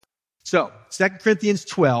So 2 Corinthians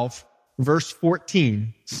 12, verse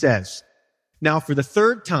 14 says, "Now for the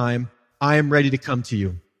third time, I am ready to come to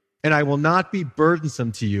you, and I will not be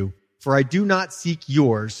burdensome to you, for I do not seek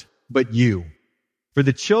yours, but you. For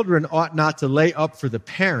the children ought not to lay up for the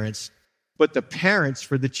parents, but the parents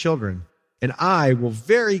for the children. And I will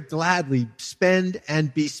very gladly spend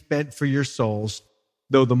and be spent for your souls,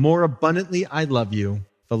 though the more abundantly I love you,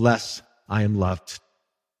 the less I am loved."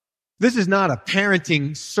 This is not a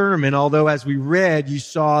parenting sermon, although as we read, you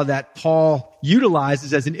saw that Paul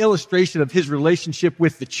utilizes as an illustration of his relationship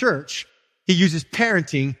with the church. He uses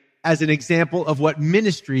parenting as an example of what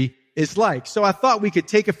ministry is like. So I thought we could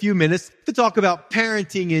take a few minutes to talk about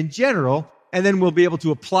parenting in general, and then we'll be able to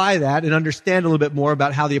apply that and understand a little bit more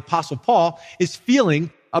about how the Apostle Paul is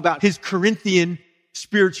feeling about his Corinthian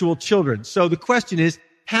spiritual children. So the question is,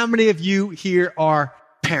 how many of you here are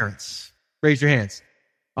parents? Raise your hands.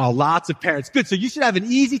 Oh, lots of parents. Good. So you should have an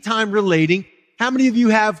easy time relating. How many of you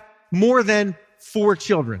have more than 4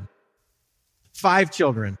 children? 5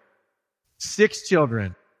 children? 6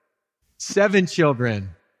 children? 7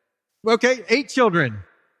 children? Okay, 8 children.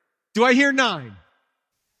 Do I hear 9?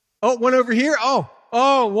 Oh, one over here?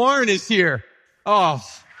 Oh, Warren is here. Oh.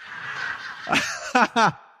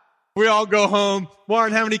 We all go home.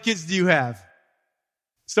 Warren, how many kids do you have?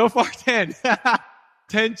 So far, 10.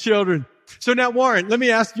 10 children. So now, Warren, let me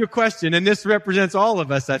ask you a question, and this represents all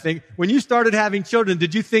of us, I think. When you started having children,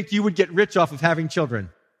 did you think you would get rich off of having children?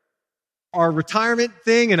 Our retirement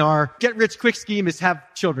thing and our get-rich-quick scheme is have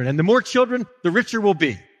children. And the more children, the richer we'll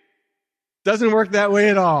be. Doesn't work that way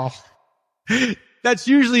at all. That's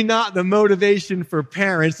usually not the motivation for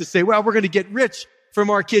parents to say, well, we're going to get rich from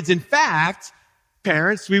our kids. In fact,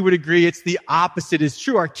 parents, we would agree it's the opposite is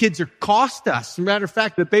true. Our kids cost us. As a matter of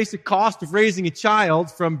fact, the basic cost of raising a child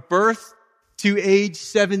from birth to age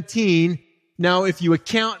 17. Now, if you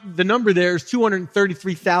account, the number there is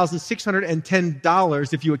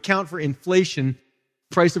 $233,610. If you account for inflation,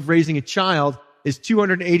 price of raising a child is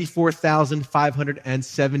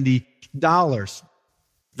 $284,570.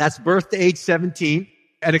 That's birth to age 17.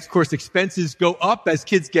 And of course, expenses go up as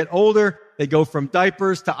kids get older. They go from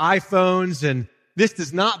diapers to iPhones. And this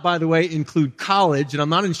does not, by the way, include college. And I'm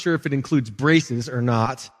not even sure if it includes braces or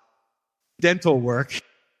not. Dental work.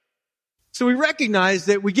 So we recognize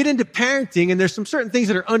that we get into parenting, and there's some certain things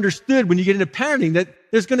that are understood when you get into parenting, that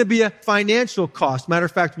there's going to be a financial cost. Matter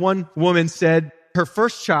of fact, one woman said her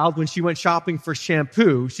first child, when she went shopping for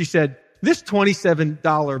shampoo, she said, "This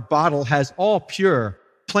 $27 bottle has all pure,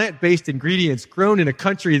 plant-based ingredients grown in a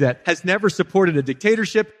country that has never supported a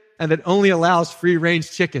dictatorship and that only allows free-range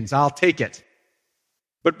chickens. I'll take it."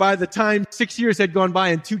 But by the time 6 years had gone by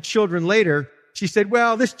and 2 children later, she said,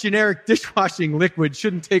 "Well, this generic dishwashing liquid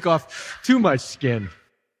shouldn't take off too much skin."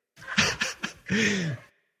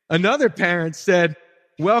 Another parent said,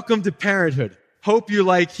 "Welcome to parenthood. Hope you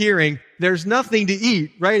like hearing there's nothing to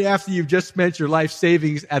eat right after you've just spent your life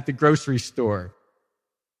savings at the grocery store."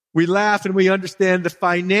 We laugh and we understand the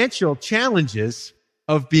financial challenges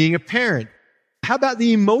of being a parent. How about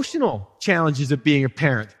the emotional challenges of being a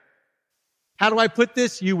parent? How do I put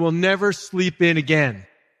this? You will never sleep in again.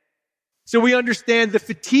 So we understand the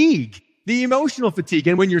fatigue, the emotional fatigue.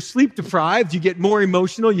 And when you're sleep deprived, you get more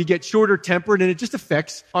emotional, you get shorter tempered, and it just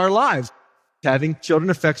affects our lives. Having children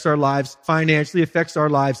affects our lives financially, affects our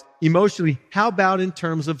lives emotionally. How about in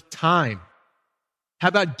terms of time? How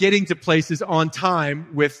about getting to places on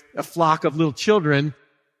time with a flock of little children?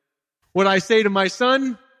 What I say to my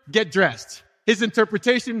son, get dressed. His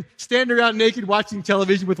interpretation, stand around naked watching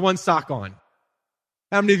television with one sock on.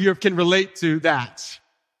 How many of you can relate to that?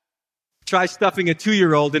 Try stuffing a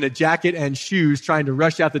 2-year-old in a jacket and shoes, trying to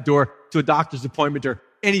rush out the door to a doctor's appointment or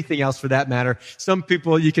anything else for that matter. Some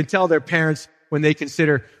people, you can tell their parents when they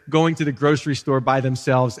consider going to the grocery store by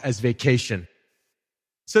themselves as vacation.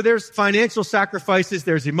 So there's financial sacrifices,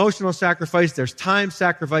 there's emotional sacrifice, there's time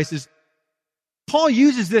sacrifices. Paul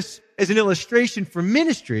uses this as an illustration for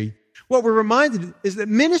ministry. What we're reminded is that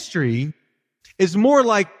ministry is more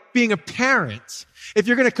like being a parent. If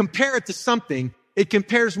you're going to compare it to something, it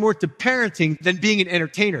compares more to parenting than being an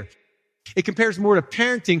entertainer. It compares more to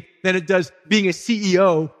parenting than it does being a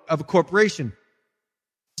CEO of a corporation.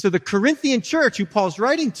 So the Corinthian church, who Paul's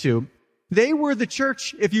writing to, they were the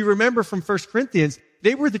church, if you remember from 1 Corinthians,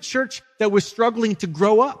 they were the church that was struggling to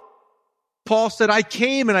grow up. Paul said, "I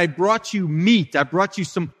came and I brought you meat. I brought you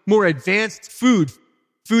some more advanced food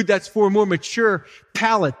that's for a more mature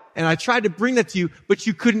palate. And I tried to bring that to you, but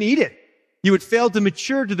you couldn't eat it. You had failed to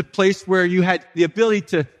mature to the place where you had the ability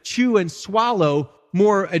to chew and swallow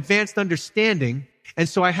more advanced understanding. And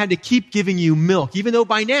so I had to keep giving you milk, even though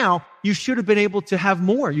by now you should have been able to have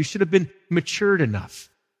more. You should have been matured enough.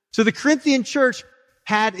 So the Corinthian church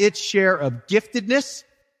had its share of giftedness,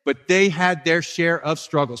 but they had their share of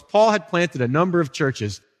struggles. Paul had planted a number of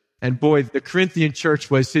churches, and boy, the Corinthian church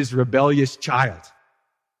was his rebellious child.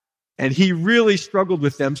 And he really struggled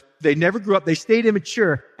with them. They never grew up. They stayed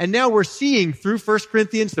immature. And now we're seeing through 1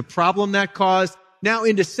 Corinthians the problem that caused. Now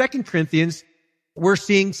into 2 Corinthians, we're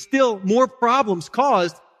seeing still more problems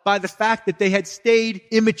caused by the fact that they had stayed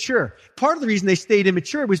immature. Part of the reason they stayed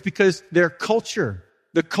immature was because their culture,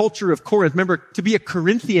 the culture of Corinth, remember, to be a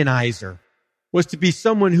Corinthianizer was to be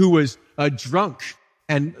someone who was a drunk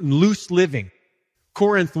and loose living.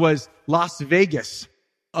 Corinth was Las Vegas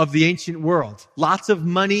of the ancient world. Lots of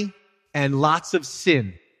money and lots of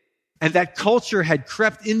sin. And that culture had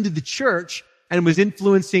crept into the church and was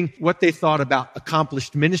influencing what they thought about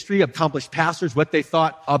accomplished ministry, accomplished pastors, what they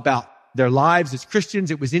thought about their lives as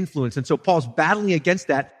Christians. It was influence. And so Paul's battling against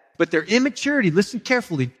that. But their immaturity, listen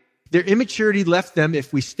carefully, their immaturity left them,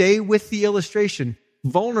 if we stay with the illustration,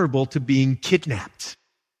 vulnerable to being kidnapped.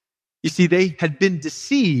 You see, they had been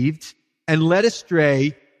deceived and led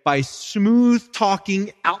astray by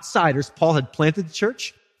smooth-talking outsiders. Paul had planted the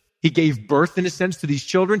church. He gave birth, in a sense, to these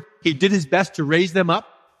children. He did his best to raise them up.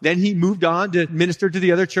 Then he moved on to minister to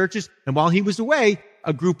the other churches. And while he was away,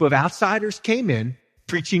 a group of outsiders came in,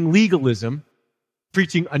 preaching legalism,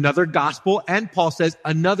 preaching another gospel, and Paul says,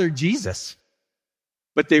 another Jesus.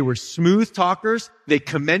 But they were smooth talkers. They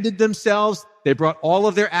commended themselves. They brought all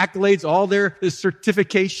of their accolades, all their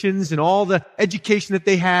certifications, and all the education that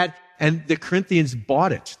they had. And the Corinthians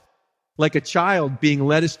bought it. Like a child being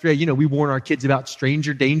led astray. You know, we warn our kids about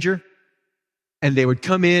stranger danger. And they would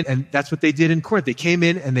come in, and that's what they did in Corinth. They came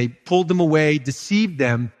in and they pulled them away, deceived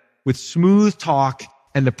them with smooth talk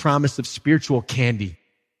and the promise of spiritual candy.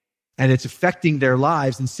 And it's affecting their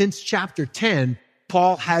lives. And since chapter 10,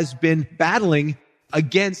 Paul has been battling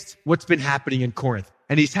against what's been happening in Corinth.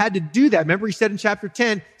 And he's had to do that. Remember, he said in chapter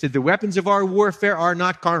 10, he said, the weapons of our warfare are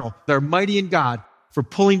not carnal. They're mighty in God for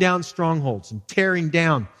pulling down strongholds and tearing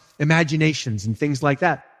down imaginations and things like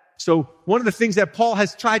that. So one of the things that Paul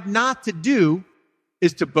has tried not to do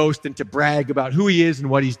is to boast and to brag about who he is and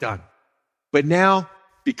what he's done. But now,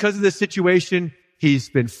 because of the situation, he's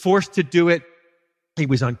been forced to do it. He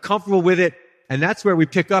was uncomfortable with it. And that's where we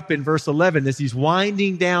pick up in verse 11 as he's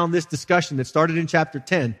winding down this discussion that started in chapter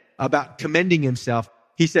 10 about commending himself.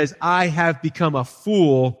 He says, I have become a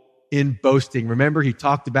fool in boasting. Remember, he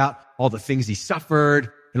talked about all the things he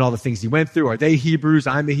suffered and all the things he went through. Are they Hebrews?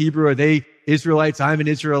 I'm a Hebrew. Are they Israelites? I'm an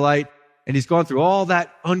Israelite. And he's gone through all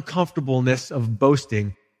that uncomfortableness of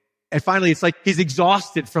boasting. And finally, it's like he's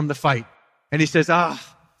exhausted from the fight. And he says,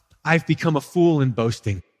 I've become a fool in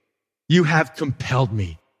boasting. You have compelled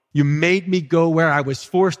me. You made me go where I was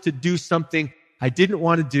forced to do something I didn't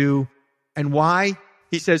want to do. And why?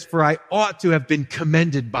 He says, for I ought to have been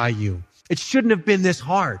commended by you. It shouldn't have been this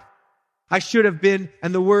hard. I should have been,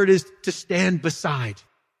 and the word is to stand beside.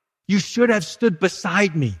 You should have stood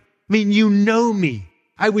beside me. I mean, you know me.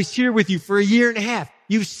 I was here with you for a year and a half.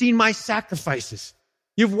 You've seen my sacrifices.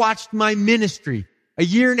 You've watched my ministry a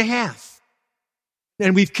year and a half.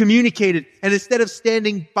 And we've communicated. And instead of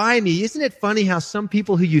standing by me, isn't it funny how some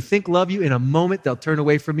people who you think love you, in a moment, they'll turn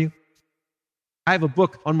away from you? I have a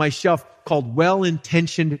book on my shelf called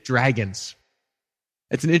Well-Intentioned Dragons.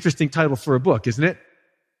 It's an interesting title for a book, isn't it?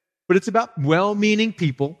 But it's about well-meaning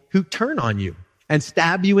people who turn on you and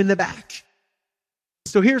stab you in the back.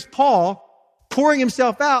 So here's Paul pouring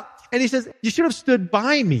himself out, and he says, you should have stood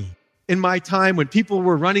by me in my time when people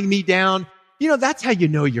were running me down. You know, that's how you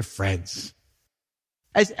know you're friends.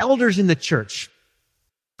 As elders in the church,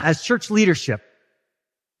 as church leadership,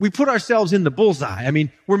 we put ourselves in the bullseye. I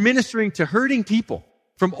mean, we're ministering to hurting people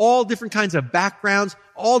from all different kinds of backgrounds,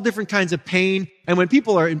 all different kinds of pain. And when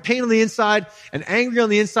people are in pain on the inside and angry on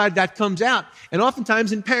the inside, that comes out. And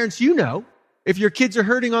oftentimes in parents, you know, if your kids are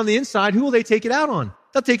hurting on the inside, who will they take it out on?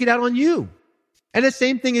 They'll take it out on you. And the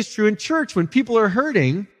same thing is true in church. When people are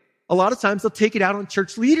hurting, a lot of times they'll take it out on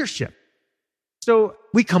church leadership. So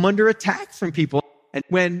we come under attack from people. And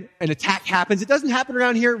when an attack happens, it doesn't happen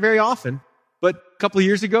around here very often. But a couple of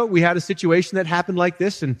years ago, we had a situation that happened like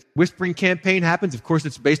this, and whispering campaign happens. Of course,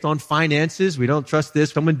 it's based on finances. We don't trust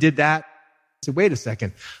this. Someone did that. I said, wait a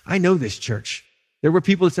second. I know this church. There were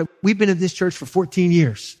people that said, we've been in this church for 14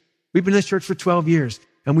 years. We've been in this church for 12 years.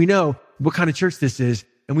 And we know what kind of church this is.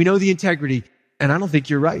 And we know the integrity. And I don't think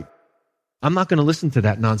you're right. I'm not going to listen to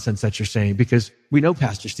that nonsense that you're saying because we know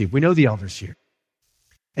Pastor Steve. We know the elders here.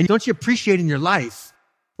 And don't you appreciate in your life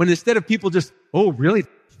when instead of people just, oh, really?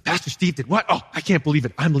 Pastor Steve did what? Oh, I can't believe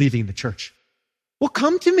it. I'm leaving the church. Well,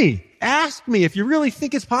 come to me. Ask me. If you really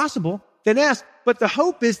think it's possible, then ask. But the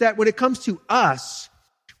hope is that when it comes to us,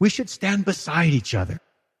 we should stand beside each other,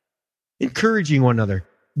 encouraging one another,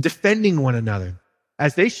 defending one another,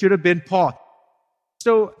 as they should have been Paul.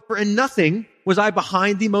 So, for in nothing was I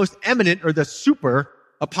behind the most eminent or the super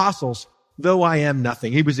apostles, though I am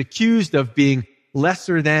nothing. He was accused of being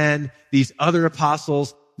lesser than these other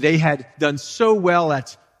apostles. They had done so well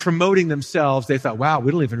at promoting themselves. They thought, wow,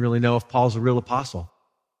 we don't even really know if Paul's a real apostle.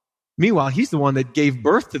 Meanwhile, he's the one that gave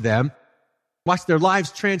birth to them, watched their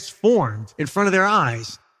lives transformed in front of their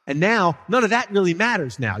eyes. And now, none of that really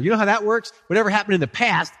matters now. You know how that works? Whatever happened in the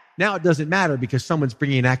past, now it doesn't matter because someone's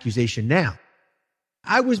bringing an accusation now.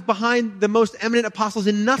 I was behind the most eminent apostles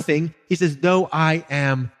in nothing. He says, though I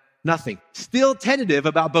am nothing. Still tentative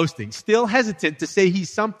about boasting. Still hesitant to say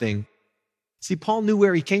he's something. See, Paul knew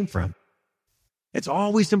where he came from. It's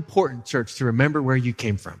always important, church, to remember where you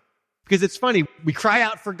came from. Because it's funny, we cry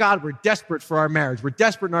out for God. We're desperate for our marriage. We're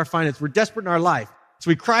desperate in our finance. We're desperate in our life. So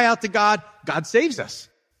we cry out to God. God saves us.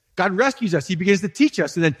 God rescues us. He begins to teach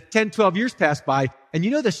us. And then 10, 12 years pass by. And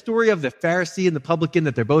you know the story of the Pharisee and the publican,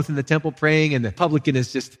 that they're both in the temple praying, and the publican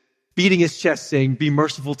is just beating his chest saying, be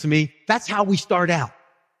merciful to me. That's how we start out.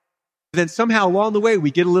 Then somehow along the way,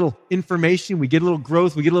 we get a little information, we get a little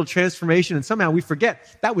growth, we get a little transformation, and somehow we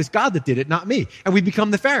forget that was God that did it, not me. And we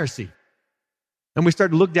become the Pharisee. And we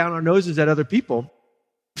start to look down our noses at other people.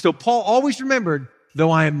 So Paul always remembered,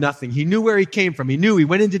 though I am nothing. He knew where he came from. He knew he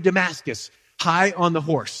went into Damascus, high on the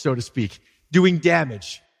horse, so to speak, doing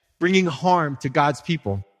damage, bringing harm to God's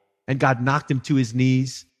people. And God knocked him to his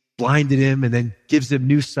knees, blinded him, and then gives him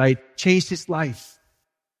new sight, changed his life.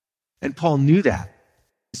 And Paul knew that.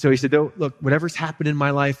 So he said, oh, look, whatever's happened in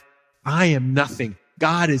my life, I am nothing.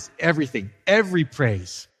 God is everything. Every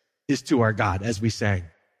praise is to our God, as we sang.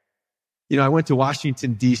 You know, I went to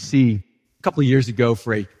Washington, D.C. a couple of years ago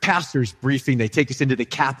for a pastor's briefing. They take us into the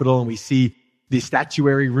Capitol and we see the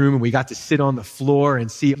statuary room, and we got to sit on the floor and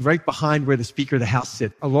see right behind where the Speaker of the House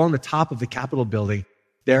sits, along the top of the Capitol building,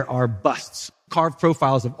 there are busts, carved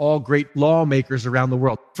profiles of all great lawmakers around the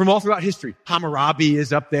world from all throughout history. Hammurabi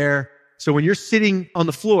is up there. So when you're sitting on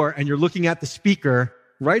the floor and you're looking at the speaker,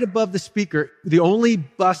 right above the speaker, the only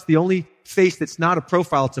bust, the only face that's not a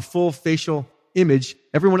profile, it's a full facial image.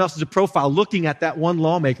 Everyone else is a profile looking at that one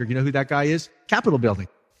lawmaker. You know who that guy is? Capitol building.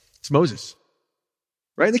 It's Moses.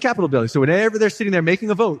 Right in the Capitol building. So whenever they're sitting there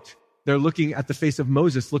making a vote, they're looking at the face of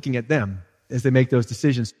Moses, looking at them as they make those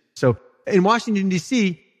decisions. So in Washington,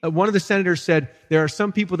 D.C., one of the senators said, there are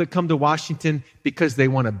some people that come to Washington because they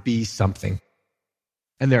want to be something.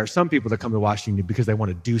 And there are some people that come to Washington because they want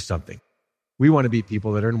to do something. We want to be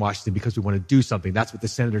people that are in Washington because we want to do something. That's what the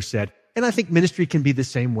senator said. And I think ministry can be the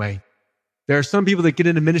same way. There are some people that get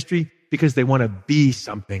into ministry because they want to be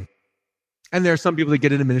something. And there are some people that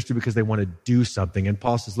get into ministry because they want to do something. And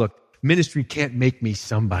Paul says, look, ministry can't make me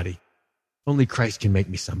somebody. Only Christ can make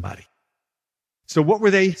me somebody. So what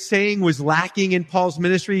were they saying was lacking in Paul's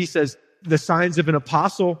ministry? He says, the signs of an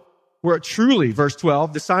apostle were truly, verse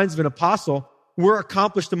 12, the signs of an apostle were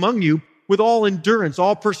accomplished among you with all endurance,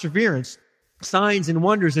 all perseverance, signs and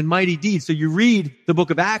wonders and mighty deeds. So you read the book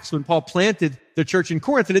of Acts when Paul planted the church in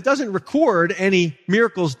Corinth, and it doesn't record any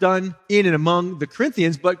miracles done in and among the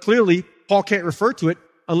Corinthians, but clearly Paul can't refer to it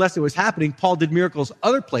unless it was happening. Paul did miracles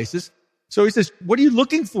other places. So he says, what are you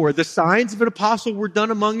looking for? The signs of an apostle were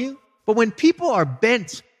done among you? But when people are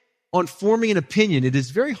bent on forming an opinion, it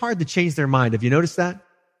is very hard to change their mind. Have you noticed that?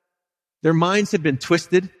 Their minds have been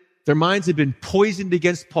twisted. Their minds have been poisoned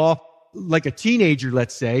against Paul, like a teenager,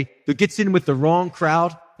 let's say, who gets in with the wrong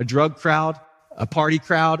crowd, a drug crowd, a party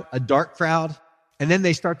crowd, a dark crowd, and then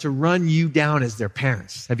they start to run you down as their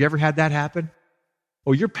parents. Have you ever had that happen?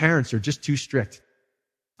 Oh, your parents are just too strict.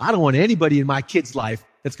 I don't want anybody in my kid's life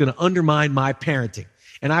that's going to undermine my parenting,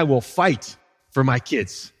 and I will fight for my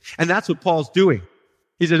kids. And that's what Paul's doing.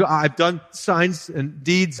 He says, I've done signs and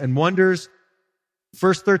deeds and wonders.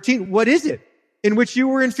 Verse 13, what is it in which you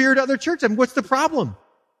were inferior to other churches? I mean, what's the problem?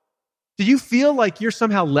 Do you feel like you're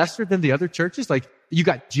somehow lesser than the other churches? Like you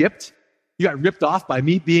got gypped? You got ripped off by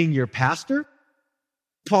me being your pastor?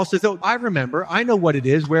 Paul says, oh, I remember. I know what it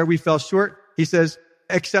is, where we fell short. He says,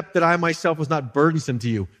 except that I myself was not burdensome to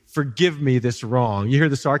you. Forgive me this wrong. You hear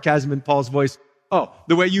the sarcasm in Paul's voice. Oh,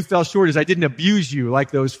 the way you fell short is I didn't abuse you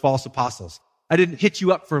like those false apostles. I didn't hit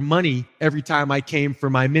you up for money every time I came for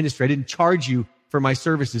my ministry. I didn't charge you for my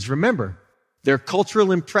services. Remember, their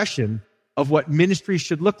cultural impression of what ministry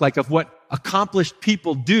should look like, of what accomplished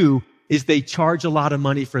people do, is they charge a lot of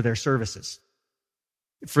money for their services.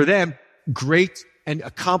 For them, great and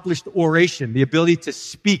accomplished oration, the ability to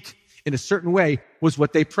speak in a certain way was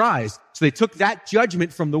what they prized. So they took that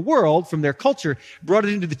judgment from the world, from their culture, brought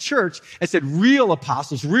it into the church and said real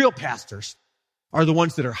apostles, real pastors are the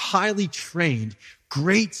ones that are highly trained,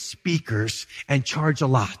 great speakers, and charge a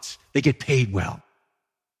lot. They get paid well.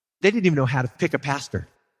 They didn't even know how to pick a pastor.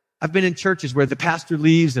 I've been in churches where the pastor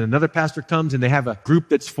leaves and another pastor comes and they have a group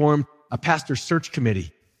that's formed, a pastor search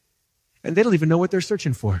committee. And they don't even know what they're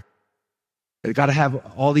searching for. They've got to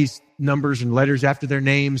have all these numbers and letters after their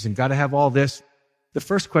names and got to have all this. The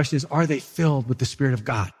first question is, are they filled with the Spirit of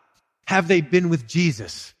God? Have they been with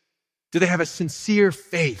Jesus? Do they have a sincere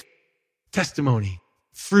faith, testimony,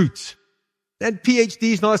 fruit? And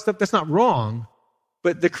PhDs and all that stuff, that's not wrong.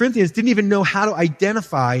 But the Corinthians didn't even know how to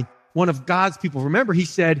identify one of God's people. Remember, he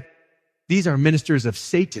said, these are ministers of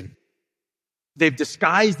Satan. They've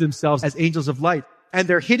disguised themselves as angels of light. And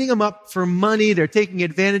they're hitting them up for money. They're taking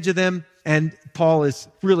advantage of them. And Paul is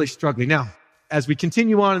really struggling. Now, as we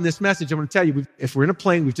continue on in this message, I'm going to tell you, if we're in a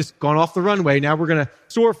plane, we've just gone off the runway. Now we're going to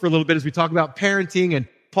soar for a little bit as we talk about parenting and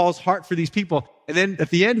Paul's heart for these people. And then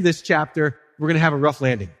at the end of this chapter, we're going to have a rough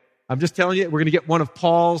landing. I'm just telling you, we're going to get one of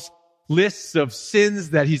Paul's lists of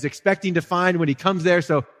sins that he's expecting to find when he comes there.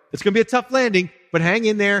 So it's going to be a tough landing, but hang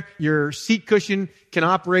in there. Your seat cushion can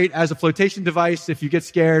operate as a flotation device if you get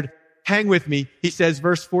scared. Hang with me. He says,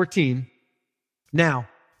 verse 14, now,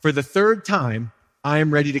 for the third time, I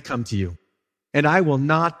am ready to come to you, and I will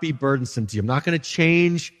not be burdensome to you. I'm not going to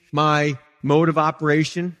change my mode of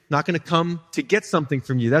operation. I'm not going to come to get something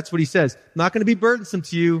from you. That's what he says. I'm not going to be burdensome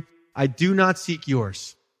to you. I do not seek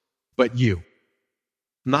yours, but you.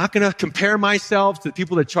 I'm not going to compare myself to the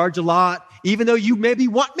people that charge a lot, even though you maybe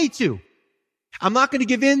want me to. I'm not going to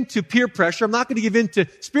give in to peer pressure. I'm not going to give in to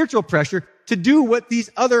spiritual pressure to do what these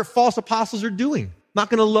other false apostles are doing. I'm not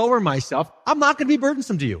going to lower myself. I'm not going to be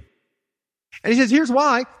burdensome to you. And he says, here's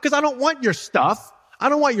why. Because I don't want your stuff. I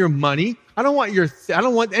don't want your money. I don't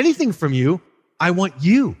want anything from you. I want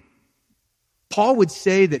you. Paul would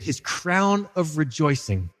say that his crown of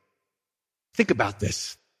rejoicing, think about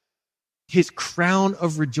this. His crown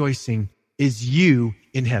of rejoicing is you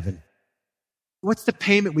in heaven. What's the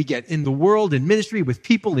payment we get in the world, in ministry, with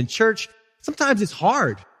people, in church? Sometimes it's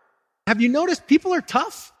hard. Have you noticed people are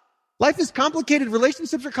tough? Life is complicated.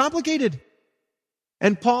 Relationships are complicated.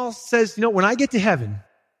 And Paul says, when I get to heaven,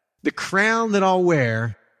 the crown that I'll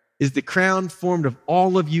wear is the crown formed of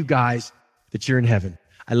all of you guys that you're in heaven.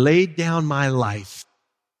 I laid down my life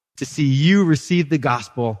to see you receive the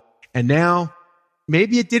gospel. And now,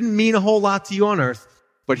 maybe it didn't mean a whole lot to you on earth,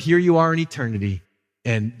 but here you are in eternity.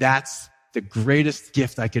 And that's the greatest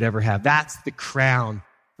gift I could ever have. That's the crown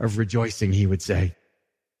of rejoicing, he would say.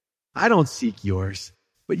 I don't seek yours,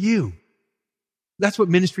 but you. That's what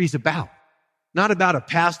ministry is about. Not about a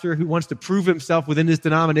pastor who wants to prove himself within his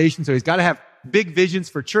denomination, so he's got to have big visions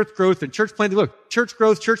for church growth and church planting. Look, church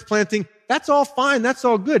growth, church planting, that's all fine. That's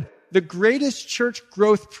all good. The greatest church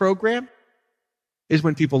growth program is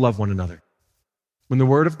when people love one another. When the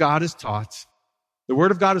word of God is taught, the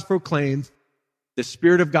word of God is proclaimed, the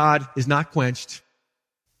Spirit of God is not quenched,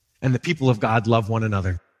 and the people of God love one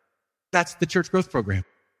another. That's the church growth program.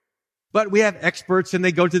 But we have experts and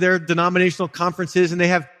they go to their denominational conferences and they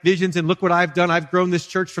have visions and look what I've done. I've grown this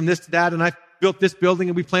church from this to that and I've built this building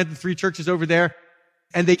and we planted 3 churches over there.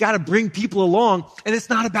 And they got to bring people along, and it's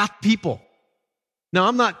not about people. Now,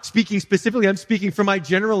 I'm not speaking specifically. I'm speaking from my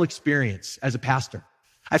general experience as a pastor.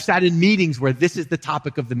 I've sat in meetings where this is the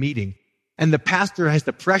topic of the meeting. And the pastor has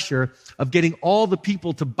the pressure of getting all the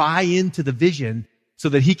people to buy into the vision so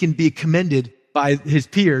that he can be commended by his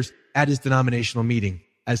peers at his denominational meeting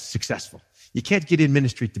as successful. You can't get in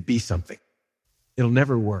ministry to be something. It'll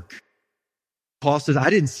never work. Paul says, I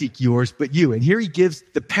didn't seek yours, but you. And here he gives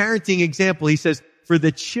the parenting example. He says, for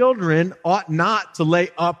the children ought not to lay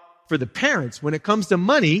up for the parents. When it comes to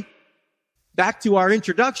money, back to our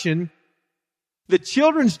introduction, the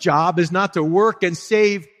children's job is not to work and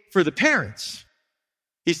save for the parents.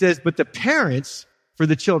 He says, but the parents for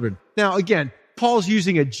the children. Now, again, Paul's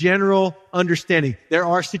using a general understanding. There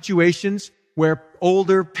are situations where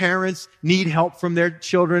older parents need help from their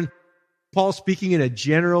children. Paul's speaking in a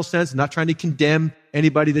general sense, not trying to condemn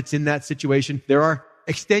anybody that's in that situation. There are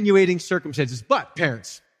extenuating circumstances, but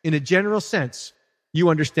parents, in a general sense, you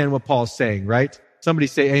understand what Paul's saying, right? Somebody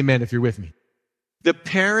say amen if you're with me. The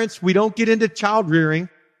parents, we don't get into child rearing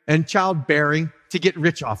and childbearing to get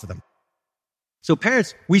rich off of them. So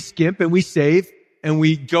parents, we skimp and we save and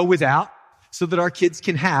we go without so that our kids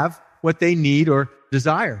can have what they need or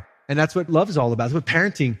desire. And that's what love is all about. That's what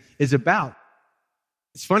parenting is about.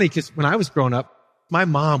 It's funny because when I was growing up, my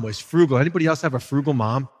mom was frugal. Anybody else have a frugal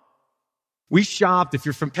mom? We shopped, if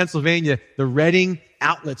you're from Pennsylvania, the Reading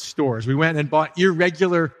outlet stores. We went and bought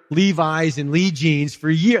irregular Levi's and Lee jeans for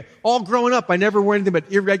a year. All growing up, I never wore anything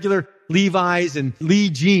but irregular Levi's and Lee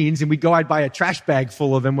jeans. And I'd buy a trash bag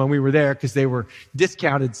full of them when we were there because they were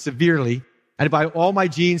discounted severely. I'd buy all my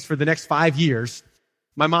jeans for the next 5 years.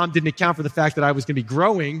 My mom didn't account for the fact that I was going to be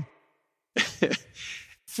growing.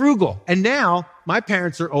 Frugal. And now my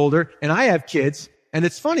parents are older and I have kids. And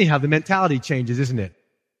it's funny how the mentality changes, isn't it?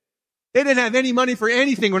 They didn't have any money for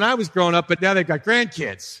anything when I was growing up, but now they've got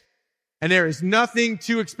grandkids. And there is nothing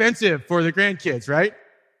too expensive for the grandkids, right?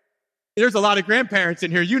 There's a lot of grandparents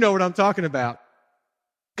in here. You know what I'm talking about.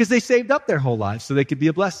 Because they saved up their whole lives so they could be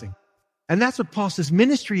a blessing. And that's what Paul says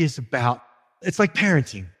ministry is about. It's like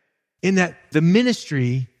parenting in that the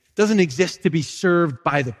ministry doesn't exist to be served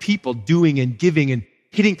by the people doing and giving and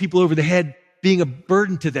hitting people over the head, being a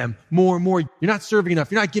burden to them more and more. You're not serving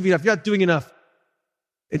enough. You're not giving enough. You're not doing enough.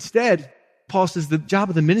 Instead, Paul says the job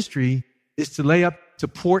of the ministry is to lay up, to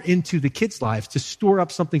pour into the kids' lives, to store up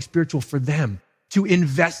something spiritual for them, to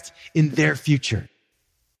invest in their future.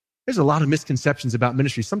 There's a lot of misconceptions about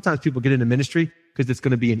ministry. Sometimes people get into ministry because it's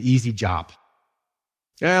going to be an easy job.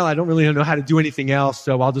 Well, I don't really know how to do anything else,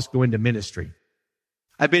 so I'll just go into ministry.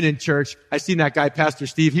 I've been in church. I've seen that guy, Pastor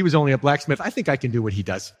Steve. He was only a blacksmith. I think I can do what he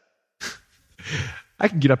does. I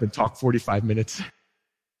can get up and talk 45 minutes.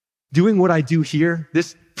 Doing what I do here,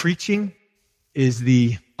 this preaching, is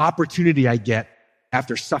the opportunity I get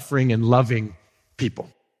after suffering and loving people.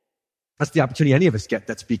 That's the opportunity any of us get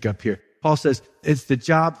that speak up here. Paul says it's the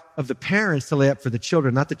job of the parents to lay up for the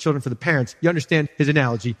children, not the children for the parents. You understand his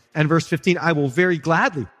analogy. And verse 15, I will very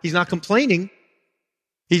gladly. He's not complaining.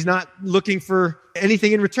 He's not looking for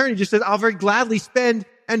anything in return. He just says, I'll very gladly spend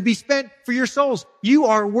and be spent for your souls. You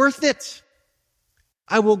are worth it.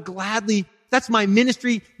 I will gladly. That's my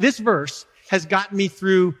ministry. This verse has gotten me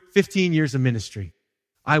through 15 years of ministry.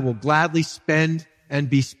 I will gladly spend and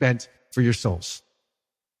be spent for your souls.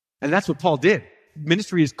 And that's what Paul did.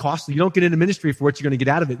 Ministry is costly. You don't get into ministry for what you're going to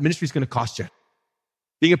get out of it. Ministry is going to cost you.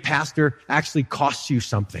 Being a pastor actually costs you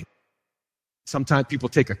something. Sometimes people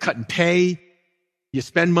take a cut and pay. You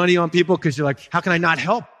spend money on people because you're like, how can I not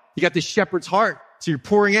help? You got this shepherd's heart. So you're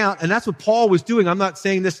pouring out. And that's what Paul was doing. I'm not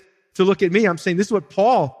saying this to look at me. I'm saying this is what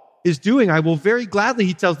Paul is doing. I will very gladly,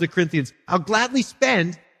 he tells the Corinthians, I'll gladly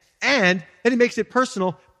spend, and then he makes it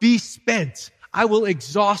personal, be spent. I will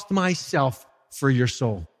exhaust myself for your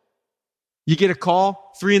soul. You get a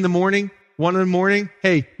call, 3 a.m, 1 a.m.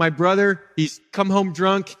 Hey, my brother, he's come home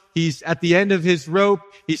drunk. He's at the end of his rope.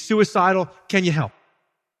 He's suicidal. Can you help?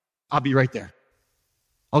 I'll be right there.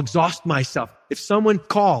 I'll exhaust myself. If someone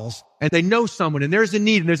calls and they know someone and there's a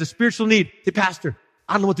need and there's a spiritual need, hey, pastor,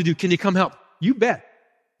 I don't know what to do. Can you come help? You bet.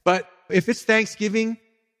 But if it's Thanksgiving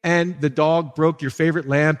and the dog broke your favorite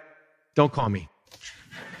lamp, don't call me.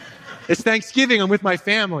 It's Thanksgiving. I'm with my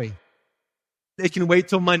family. They can wait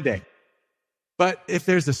till Monday. But if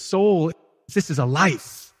there's a soul, if this is a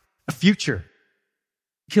life, a future,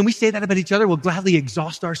 can we say that about each other? We'll gladly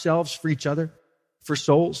exhaust ourselves for each other, for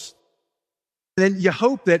souls. And then you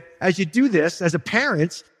hope that as you do this, as a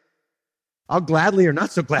parent, I'll gladly or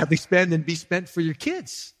not so gladly spend and be spent for your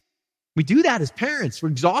kids. We do that as parents. We're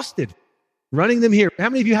exhausted running them here. How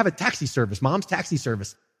many of you have a taxi service, mom's taxi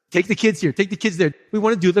service? Take the kids here, take the kids there. We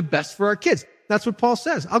want to do the best for our kids. That's what Paul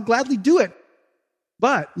says. I'll gladly do it.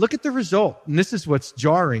 But look at the result. And this is what's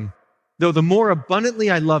jarring. Though the more abundantly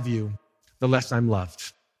I love you, the less I'm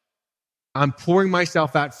loved. I'm pouring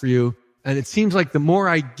myself out for you. And it seems like the more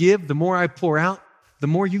I give, the more I pour out, the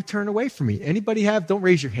more you turn away from me. Anybody have? Don't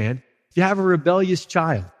raise your hand. If you have a rebellious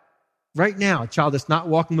child, right now, a child that's not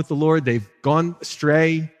walking with the Lord, they've gone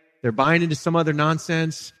astray, they're buying into some other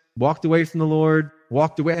nonsense, walked away from the Lord,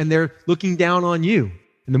 walked away, and they're looking down on you.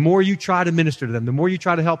 And the more you try to minister to them, the more you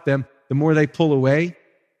try to help them, the more they pull away.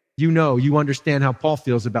 You understand how Paul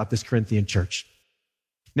feels about this Corinthian church.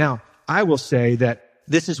 Now, I will say that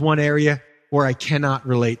this is one area where I cannot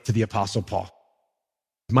relate to the Apostle Paul.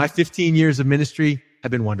 My 15 years of ministry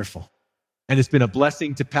have been wonderful. And it's been a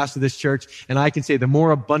blessing to pastor this church. And I can say the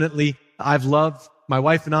more abundantly I've loved, my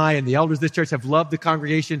wife and I and the elders of this church have loved the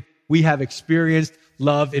congregation, we have experienced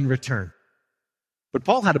love in return. But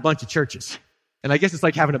Paul had a bunch of churches. And I guess it's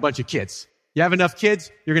like having a bunch of kids. You have enough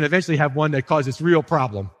kids, you're going to eventually have one that causes real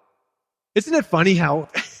problem. Isn't it funny how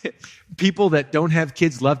people that don't have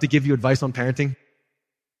kids love to give you advice on parenting?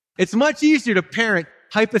 It's much easier to parent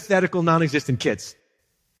hypothetical, non-existent kids.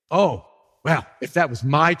 Oh, well, if that was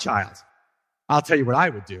my child, I'll tell you what I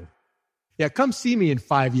would do. Yeah, come see me in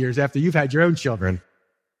 5 years after you've had your own children,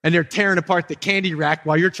 and they're tearing apart the candy rack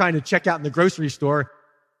while you're trying to check out in the grocery store.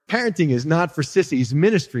 Parenting is not for sissies.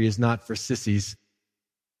 Ministry is not for sissies.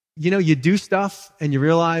 You know, you do stuff and you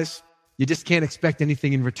realize you just can't expect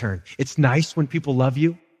anything in return. It's nice when people love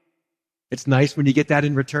you. It's nice when you get that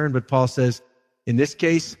in return. But Paul says, in this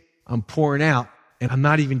case, I'm pouring out and I'm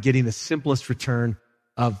not even getting the simplest return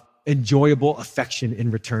of enjoyable affection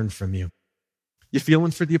in return from you. You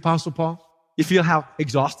feeling for the Apostle Paul? You feel how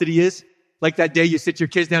exhausted he is? Like that day you sit your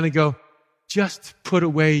kids down and go, just put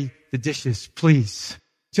away the dishes, please.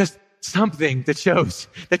 Just something that shows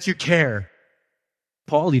that you care.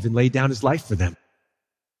 Paul even laid down his life for them.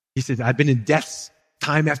 He said, I've been in deaths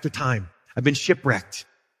time after time. I've been shipwrecked.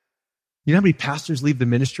 You know how many pastors leave the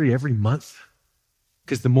ministry every month?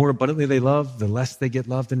 Because the more abundantly they love, the less they get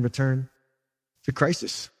loved in return. It's a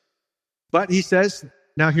crisis. But he says,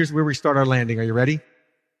 now here's where we start our landing. Are you ready?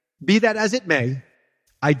 Be that as it may,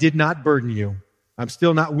 I did not burden you. I'm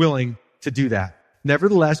still not willing to do that.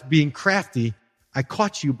 Nevertheless, being crafty, I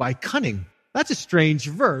caught you by cunning. That's a strange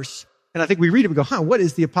verse. And I think we read it and go, what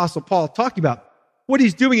is the Apostle Paul talking about? What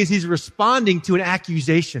he's doing is he's responding to an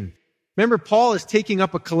accusation. Remember, Paul is taking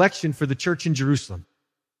up a collection for the church in Jerusalem.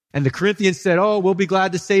 And the Corinthians said, we'll be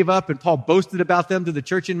glad to save up. And Paul boasted about them to the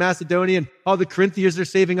church in Macedonia. And, the Corinthians are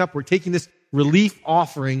saving up. We're taking this relief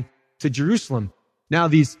offering to Jerusalem. Now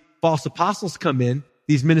these false apostles come in,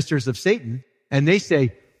 these ministers of Satan, and they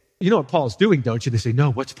say, you know what Paul's doing, don't you? They say,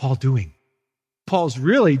 no, what's Paul doing? Paul's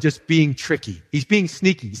really just being tricky. He's being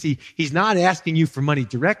sneaky. See, he's not asking you for money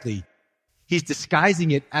directly. He's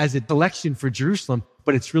disguising it as a collection for Jerusalem,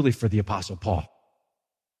 but it's really for the Apostle Paul.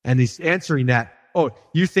 And he's answering that,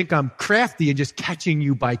 you think I'm crafty and just catching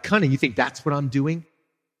you by cunning. You think that's what I'm doing?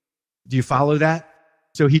 Do you follow that?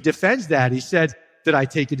 So he defends that. He said, did I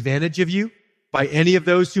take advantage of you by any of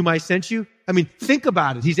those whom I sent you? I mean, think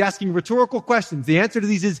about it. He's asking rhetorical questions. The answer to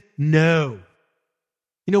these is no.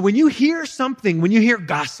 You know, when you hear something, when you hear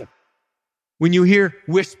gossip, when you hear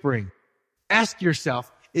whispering, ask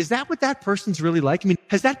yourself, is that what that person's really like? I mean,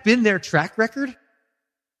 has that been their track record?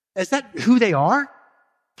 Is that who they are?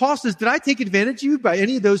 Paul says, did I take advantage of you by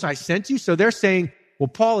any of those I sent you? So they're saying, well,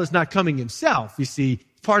 Paul is not coming himself. You see,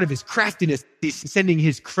 part of his craftiness, he's sending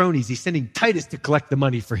his cronies. He's sending Titus to collect the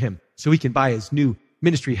money for him so he can buy his new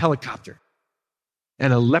ministry helicopter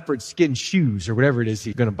and a leopard skin shoes or whatever it is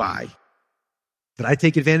he's going to buy. Did I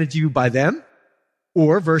take advantage of you by them?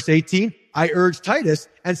 Or verse 18, I urged Titus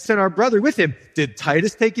and sent our brother with him. Did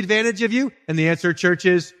Titus take advantage of you? And the answer, church,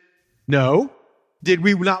 is no. Did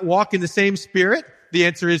we not walk in the same spirit? The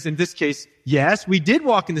answer is, in this case, yes, we did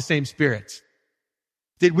walk in the same spirit.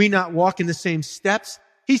 Did we not walk in the same steps?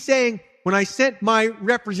 He's saying, when I sent my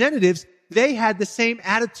representatives, they had the same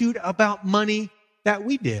attitude about money that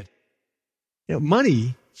we did. You know,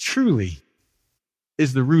 money truly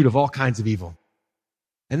is the root of all kinds of evil.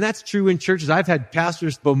 And that's true in churches. I've had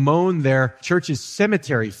pastors bemoan their church's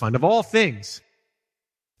cemetery fund, of all things.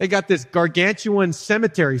 They got this gargantuan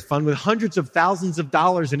cemetery fund with hundreds of thousands of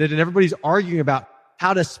dollars in it, and everybody's arguing about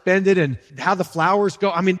how to spend it and how the flowers go.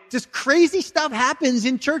 I mean, just crazy stuff happens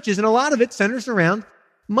in churches, and a lot of it centers around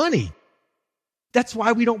money. That's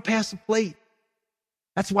why we don't pass a plate.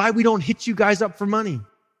 That's why we don't hit you guys up for money.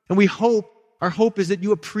 And our hope is that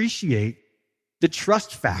you appreciate the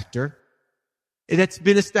trust factor that's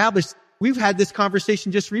been established. We've had this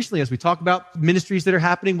conversation just recently as we talk about ministries that are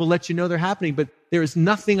happening. We'll let you know they're happening, but there is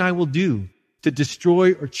nothing I will do to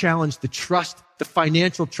destroy or challenge the trust, the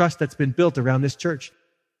financial trust that's been built around this church.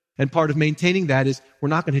 And part of maintaining that is we're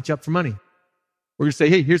not going to hit you up for money. We're going to say,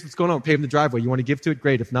 hey, here's what's going on. We're paving the driveway. You want to give to it?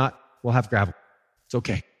 Great. If not, we'll have gravel. It's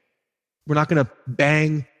okay. We're not going to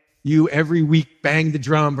bang you every week, bang the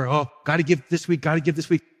drum, or, got to give this week, got to give this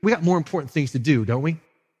week. We got more important things to do, don't we? And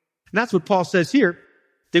that's what Paul says here.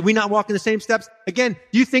 Did we not walk in the same steps? Again,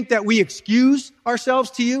 do you think that we excuse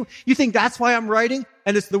ourselves to you? You think that's why I'm writing?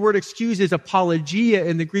 And it's the word excuse is apologia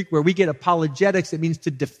in the Greek, where we get apologetics. It means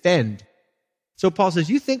to defend. So Paul says,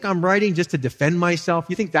 you think I'm writing just to defend myself?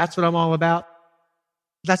 You think that's what I'm all about?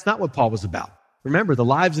 That's not what Paul was about. Remember, the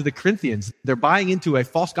lives of the Corinthians, they're buying into a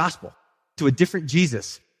false gospel, to a different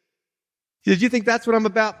Jesus. He says, you think that's what I'm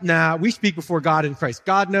about? Nah, we speak before God in Christ.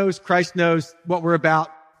 God knows, Christ knows what we're about.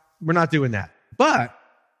 We're not doing that. But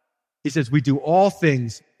he says, we do all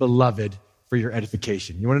things, beloved, for your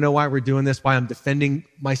edification. You want to know why we're doing this? Why I'm defending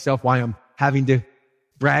myself? Why I'm having to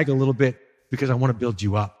brag a little bit? Because I want to build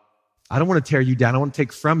you up. I don't want to tear you down. I want to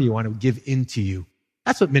take from you. I want to give into you.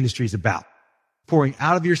 That's what ministry is about. Pouring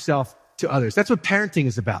out of yourself to others. That's what parenting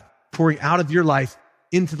is about. Pouring out of your life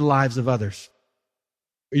into the lives of others.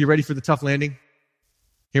 Are you ready for the tough landing?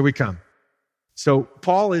 Here we come. So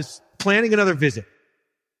Paul is planning another visit.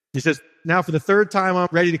 He says, now for the third time, I'm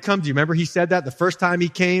ready to come to you. Remember he said that the first time he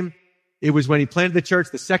came, it was when he planted the church.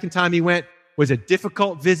 The second time he went was a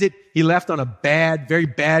difficult visit. He left on a very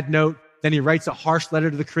bad note. Then he writes a harsh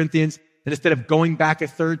letter to the Corinthians. And instead of going back a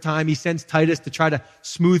third time, he sends Titus to try to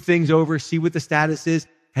smooth things over, see what the status is.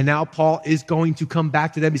 And now Paul is going to come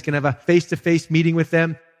back to them. He's going to have a face-to-face meeting with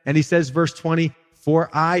them. And he says, verse 20, for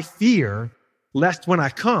I fear lest when I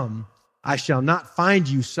come, I shall not find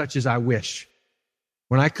you such as I wish.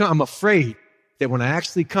 When I come, I'm afraid that when I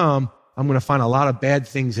actually come, I'm going to find a lot of bad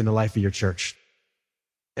things in the life of your church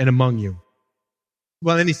and among you.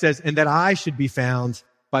 Well, then he says, and that I should be found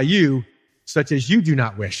by you such as you do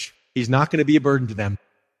not wish. He's not going to be a burden to them.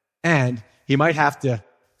 And he might have to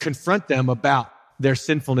confront them about their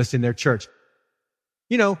sinfulness in their church.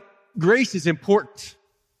 You know, grace is important.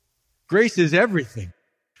 Grace is everything.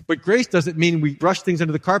 But grace doesn't mean we brush things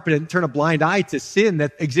under the carpet and turn a blind eye to sin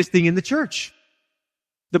that's existing in the church.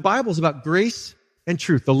 The Bible is about grace and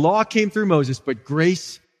truth. The law came through Moses, but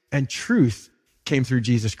grace and truth came through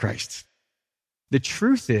Jesus Christ. The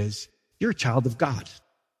truth is you're a child of God.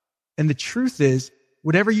 And the truth is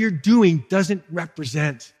whatever you're doing doesn't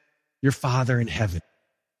represent your Father in heaven.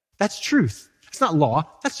 That's truth. It's not law.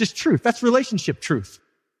 That's just truth. That's relationship truth.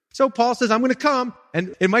 So Paul says, I'm going to come,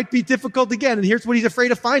 and it might be difficult again. And here's what he's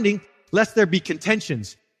afraid of finding, lest there be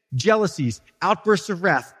contentions, jealousies, outbursts of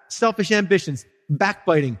wrath, selfish ambitions,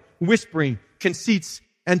 backbiting, whispering, conceits,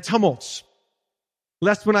 and tumults.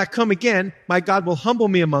 Lest when I come again, my God will humble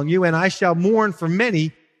me among you, and I shall mourn for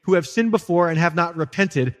many who have sinned before and have not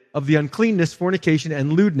repented of the uncleanness, fornication,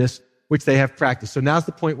 and lewdness which they have practiced. So now's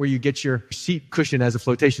the point where you get your seat cushion as a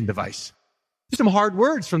flotation device. There's some hard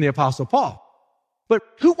words from the Apostle Paul. But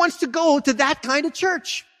who wants to go to that kind of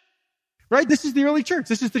church? Right? This is the early church.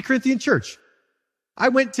 This is the Corinthian church. I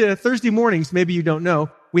went to Thursday mornings. Maybe you don't know.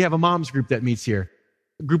 We have a moms group that meets here.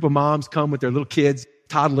 A group of moms come with their little kids,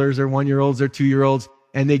 toddlers or 1-year-olds or 2-year-olds,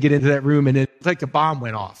 and they get into that room and it's like a bomb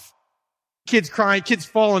went off. Kids crying, kids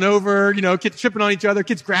falling over, kids tripping on each other,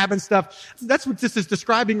 kids grabbing stuff. That's what this is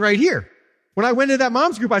describing right here. When I went into that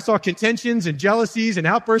mom's group, I saw contentions and jealousies and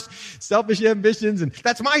outbursts, selfish ambitions, and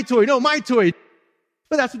that's my toy, no, my toy.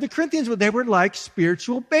 But that's what the Corinthians were. They were like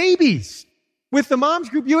spiritual babies. With the mom's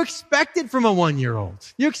group, you expect it from a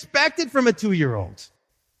 1-year-old. You expect it from a 2-year-old.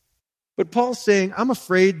 But Paul's saying, I'm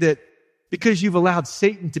afraid that because you've allowed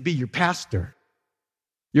Satan to be your pastor,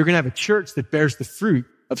 you're going to have a church that bears the fruit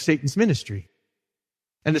of Satan's ministry.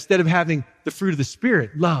 And instead of having the fruit of the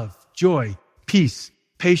Spirit, love, joy, peace,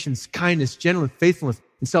 patience, kindness, gentleness, faithfulness,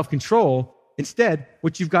 and self-control, instead,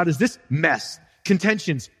 what you've got is this mess,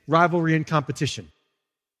 contentions, rivalry, and competition.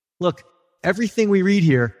 Look, everything we read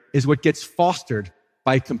here is what gets fostered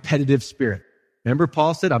by a competitive spirit. Remember,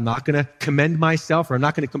 Paul said, I'm not going to commend myself, or I'm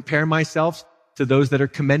not going to compare myself to those that are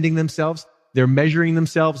commending themselves. They're measuring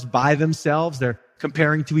themselves by themselves. They're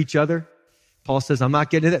comparing to each other. Paul says, I'm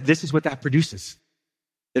not getting into that. This is what that produces.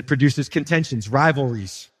 It produces contentions,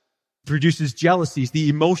 rivalries, produces jealousies, the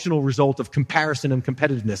emotional result of comparison and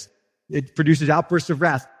competitiveness. It produces outbursts of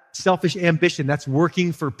wrath, selfish ambition. That's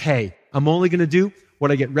working for pay. I'm only going to do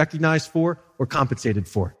what I get recognized for or compensated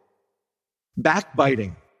for.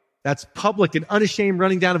 Backbiting. That's public and unashamed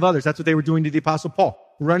running down of others. That's what they were doing to the Apostle Paul,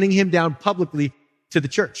 running him down publicly to the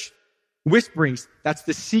church. Whisperings. That's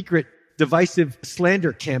the secret, divisive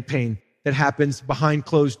slander campaign that happens behind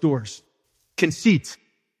closed doors. Conceit.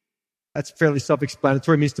 That's fairly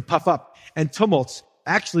self-explanatory. It means to puff up. And tumults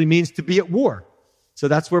actually means to be at war. So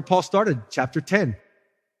that's where Paul started, chapter 10.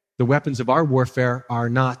 The weapons of our warfare are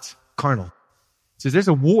not carnal. So there's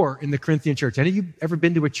a war in the Corinthian church. Any of you ever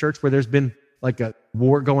been to a church where there's been like a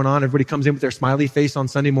war going on? Everybody comes in with their smiley face on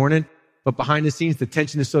Sunday morning, but behind the scenes, the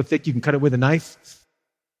tension is so thick you can cut it with a knife.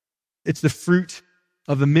 It's the fruit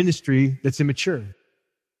of the ministry that's immature.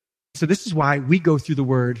 So this is why we go through the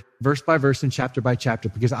word verse by verse and chapter by chapter,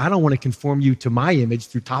 because I don't want to conform you to my image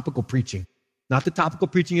through topical preaching. Not that topical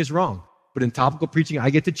preaching is wrong, but in topical preaching,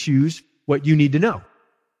 I get to choose what you need to know.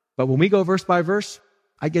 But when we go verse by verse,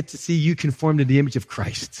 I get to see you conformed to the image of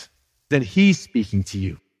Christ. Then he's speaking to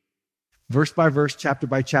you. Verse by verse, chapter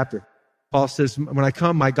by chapter. Paul says, when I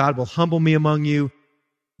come, my God will humble me among you.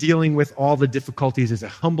 Dealing with all the difficulties is a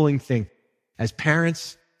humbling thing. As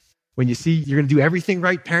parents, when you see you're going to do everything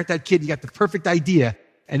right, parent that kid, you got the perfect idea,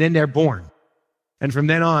 and then they're born. And from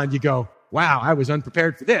then on, you go, wow, I was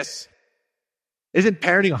unprepared for this. Isn't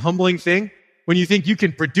parenting a humbling thing? When you think you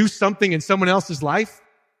can produce something in someone else's life?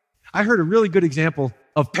 I heard a really good example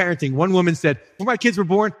of parenting. One woman said, when my kids were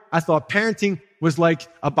born, I thought parenting was like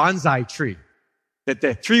a bonsai tree. That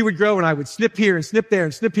the tree would grow and I would snip here and snip there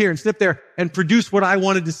and snip here and snip there and produce what I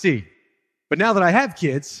wanted to see. But now that I have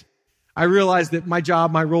kids, I realized that my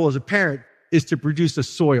job, my role as a parent is to produce a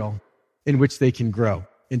soil in which they can grow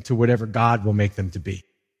into whatever God will make them to be.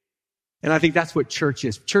 And I think that's what church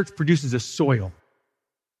is. Church produces a soil,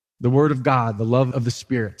 the Word of God, the love of the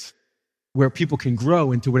Spirit, where people can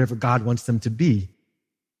grow into whatever God wants them to be.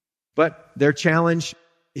 But their challenge,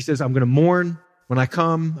 he says, I'm going to mourn when I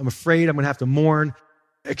come. I'm afraid I'm going to have to mourn,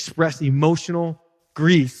 express emotional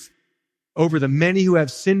grief over the many who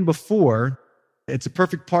have sinned before. It's a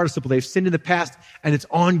perfect participle. They've sinned in the past, and it's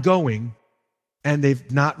ongoing, and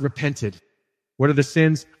they've not repented. What are the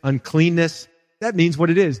sins? Uncleanness. That means what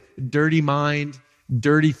it is. Dirty mind,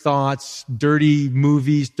 dirty thoughts, dirty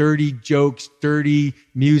movies, dirty jokes, dirty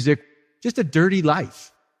music, just a dirty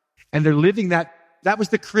life. And they're living that. That was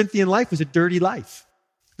the Corinthian life, was a dirty life.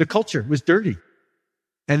 The culture was dirty.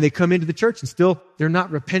 And they come into the church and still they're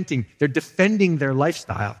not repenting. They're defending their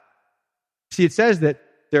lifestyle. See, it says that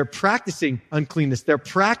they're practicing uncleanness. They're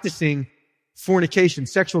practicing fornication,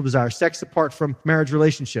 sexual desire, sex apart from marriage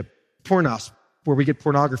relationship, pornos, where we get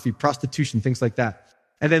pornography, prostitution, things like that.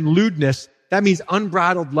 And then lewdness, that means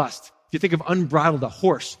unbridled lust. If you think of unbridled, a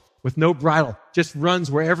horse with no bridle, just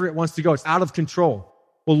runs wherever it wants to go. It's out of control.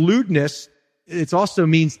 Well, lewdness, it also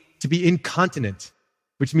means to be incontinent,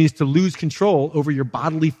 which means to lose control over your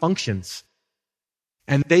bodily functions.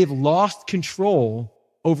 And they've lost control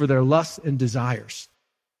over their lusts and desires.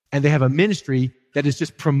 And they have a ministry that is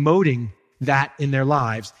just promoting that in their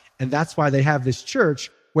lives. And that's why they have this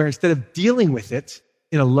church where instead of dealing with it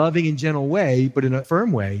in a loving and gentle way, but in a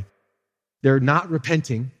firm way, they're not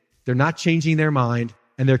repenting, they're not changing their mind,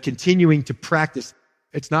 and they're continuing to practice.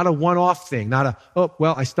 It's not a one-off thing, not a, oh,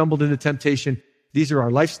 well, I stumbled into temptation. These are our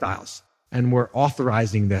lifestyles, and we're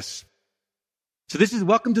authorizing this. So this is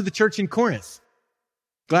welcome to the church in Corinth.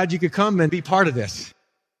 Glad you could come and be part of this.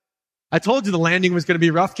 I told you the landing was going to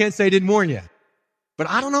be rough. Can't say I didn't warn you. But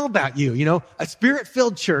I don't know about you. You know, a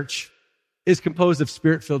spirit-filled church is composed of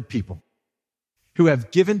spirit-filled people who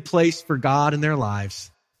have given place for God in their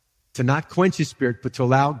lives to not quench his spirit, but to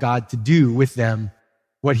allow God to do with them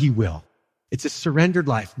what he will. It's a surrendered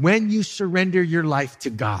life. When you surrender your life to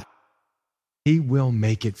God, he will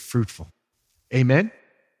make it fruitful. Amen?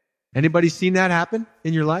 Anybody seen that happen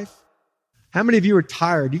in your life? How many of you are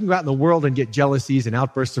tired? You can go out in the world and get jealousies and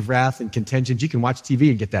outbursts of wrath and contentions. You can watch TV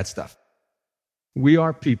and get that stuff. We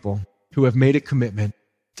are people who have made a commitment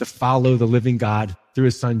to follow the living God through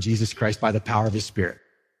his son, Jesus Christ, by the power of his Spirit.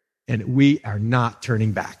 And we are not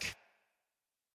turning back.